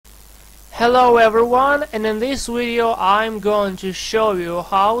Hello everyone, and in this video I'm going to show you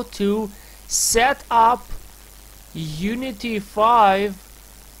how to set up Unity 5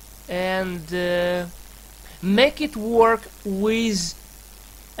 and make it work with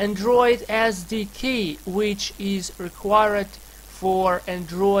Android SDK, which is required for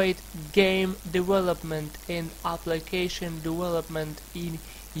Android game development and application development in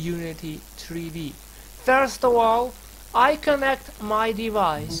Unity 3D. First of all, I connect my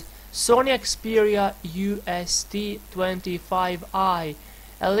device Sony Xperia UST25i.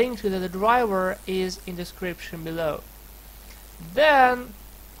 A link to the driver is in the description below. Then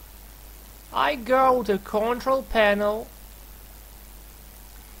I go to control panel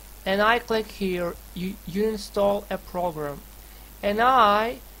and I click here, you install a program, and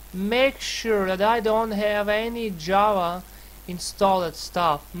I make sure that I don't have any Java installed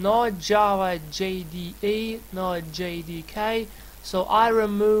stuff, no Java JDE, no JDK, so I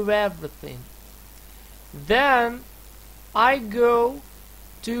remove everything. Then I go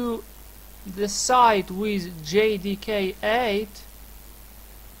to the site with JDK 8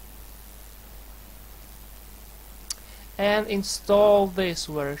 and install this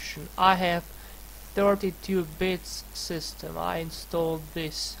version. I have 32 bits system. I installed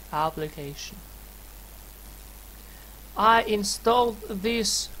this application. I installed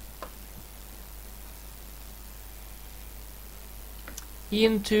this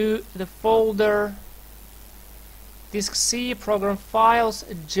into the folder disk C, program files,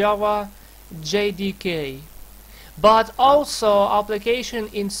 Java, JDK, but also application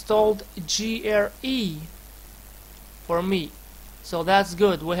installed GRE for me, so that's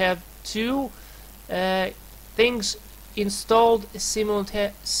good. We have two things installed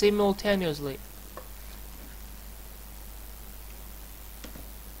simultaneously.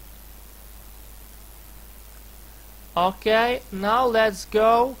 Okay, now let's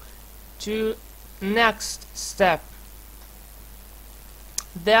go to next step.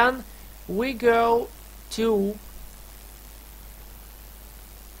 Then we go to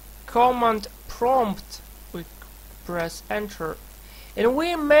command prompt, we press enter, and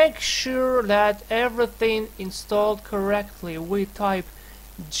we make sure that everything installed correctly. We type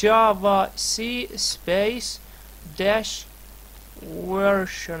java c space dash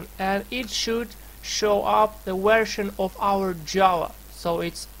version, and it should show up the version of our Java. So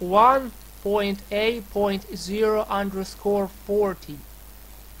it's 1.a.0_40.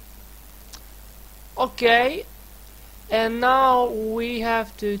 Okay, and now we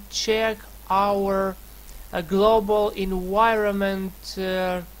have to check our global environment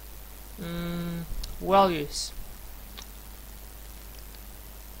values.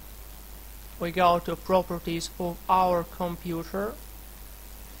 We go to properties of our computer.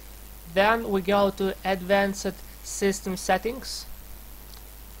 Then we go to advanced system settings.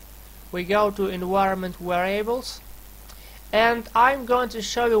 We go to environment variables, and I'm going to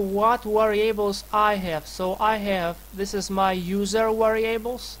show you what variables I have. So I have, this is my user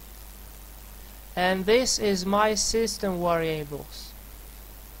variables, and this is my system variables.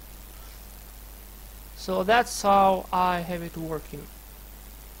 So that's how I have it working.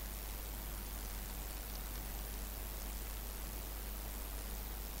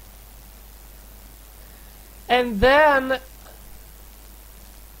 And then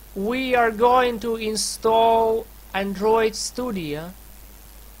we are going to install Android Studio.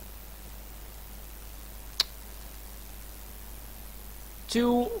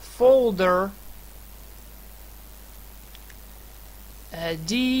 To folder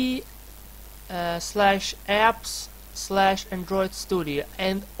d/apps/Android Studio,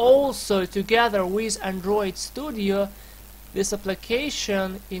 and also together with Android Studio, this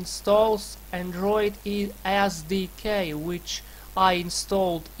application installs Android SDK, which I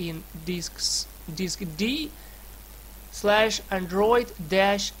installed in disk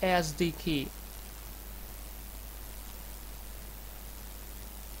D/Android-SDK.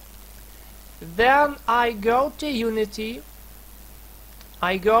 Then I go to Unity,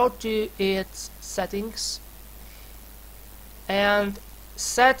 I go to its settings and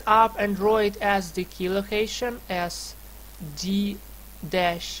set up Android SDK location as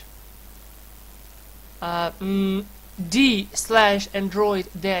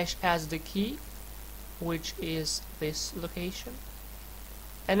d/Android-SDK, which is this location,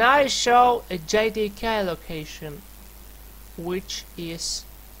 and I show a JDK location, which is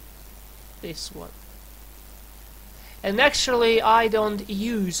this one. And actually I don't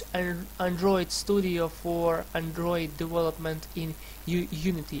use Android Studio for Android development in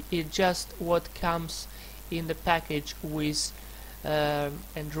Unity. It's just what comes in the package with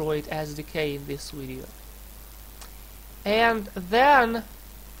Android SDK in this video. And then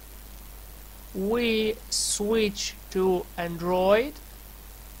we switch to Android.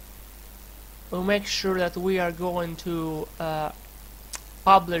 We'll make sure that we are going to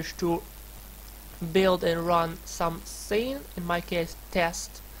publish to build and run some scene, in my case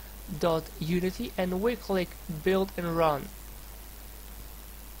test.unity, and we click build and run.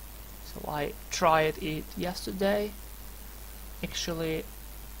 So I tried it yesterday, actually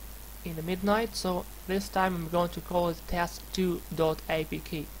in the midnight, so this time I'm going to call it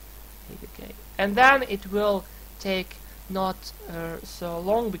test2.apk, and then it will take not so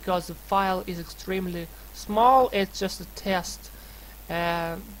long because the file is extremely small. It's just a test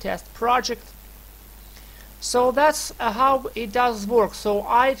project. So that's how it does work. So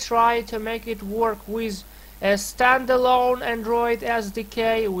I try to make it work with a standalone Android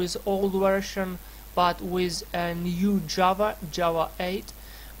SDK with old version, but with a new Java 8,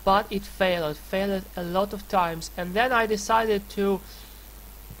 but it failed a lot of times, and then I decided to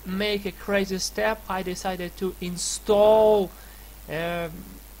make a crazy step. I decided to install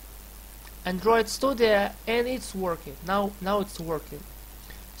Android Studio, and it's working. Now it's working.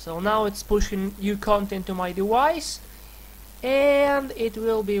 So now it's pushing new content to my device, and it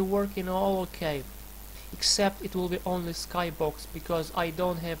will be working all okay. Except it will be only skybox because I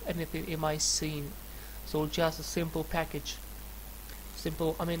don't have anything in my scene. So just a simple package.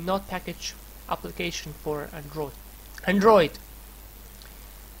 Not package, application for Android.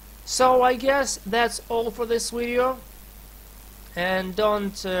 So I guess that's all for this video, and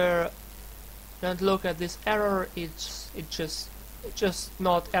don't look at this error. It's just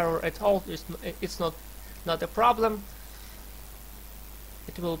not error at all. It's not a problem.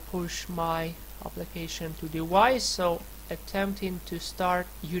 It will push my application to device. So attempting to start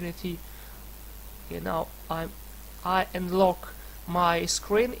Unity. Now I unlock my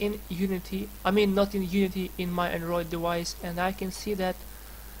screen in Unity. Not in Unity, in my Android device, and I can see that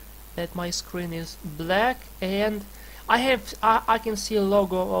my screen is black, and I can see a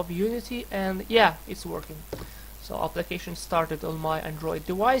logo of Unity, and yeah, it's working. So application started on my Android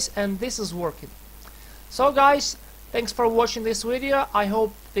device, and this is working. So guys, thanks for watching this video. I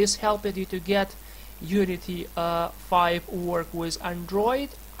hope this helped you to get Unity 5 work with Android.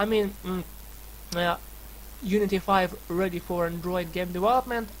 Unity 5 ready for Android game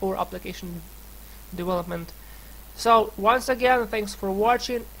development or application development. So once again, thanks for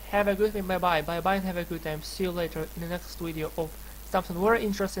watching. Have a good time. Bye bye, and have a good time. See you later in the next video of something very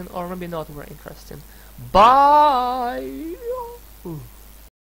interesting, or maybe not very interesting. Bye. Ooh.